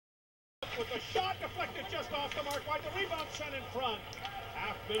But the shot deflected just off the mark. Wide the rebound sent in front.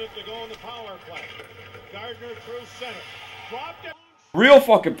 Half minute to go in the power play. Gardner through center. Dropped it. Real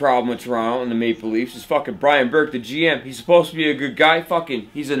fucking problem with Toronto and the Maple Leafs is fucking Brian Burke, the GM. He's supposed to be a good guy.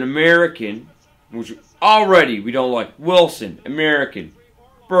 Fucking, he's an American, which already we don't like. Wilson, American.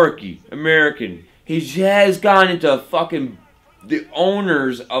 Burke, American. He has gone into fucking the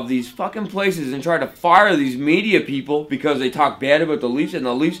owners of these fucking places and tried to fire these media people because they talk bad about the Leafs, and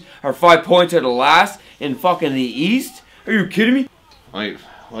the Leafs are 5 points at the last in fucking the East? Are you kidding me?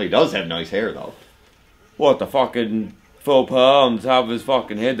 Well, he does have nice hair, though. What, the fucking faux pas on top of his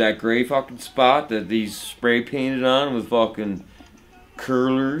fucking head? That gray fucking spot that he's spray painted on with fucking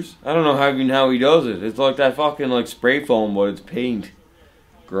curlers? I don't know how he does it. It's like that fucking like spray foam, but it's paint.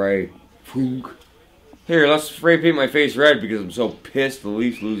 Gray. Funk. Here, let's spray paint my face red because I'm so pissed the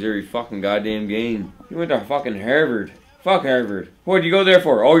Leafs lose every fucking goddamn game. You went to fucking Harvard. Fuck Harvard. What'd you go there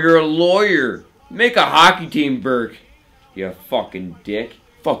for? Oh, you're a lawyer. Make a hockey team, Burke. You fucking dick.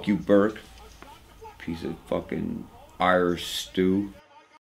 Fuck you, Burke. Piece of fucking Irish stew.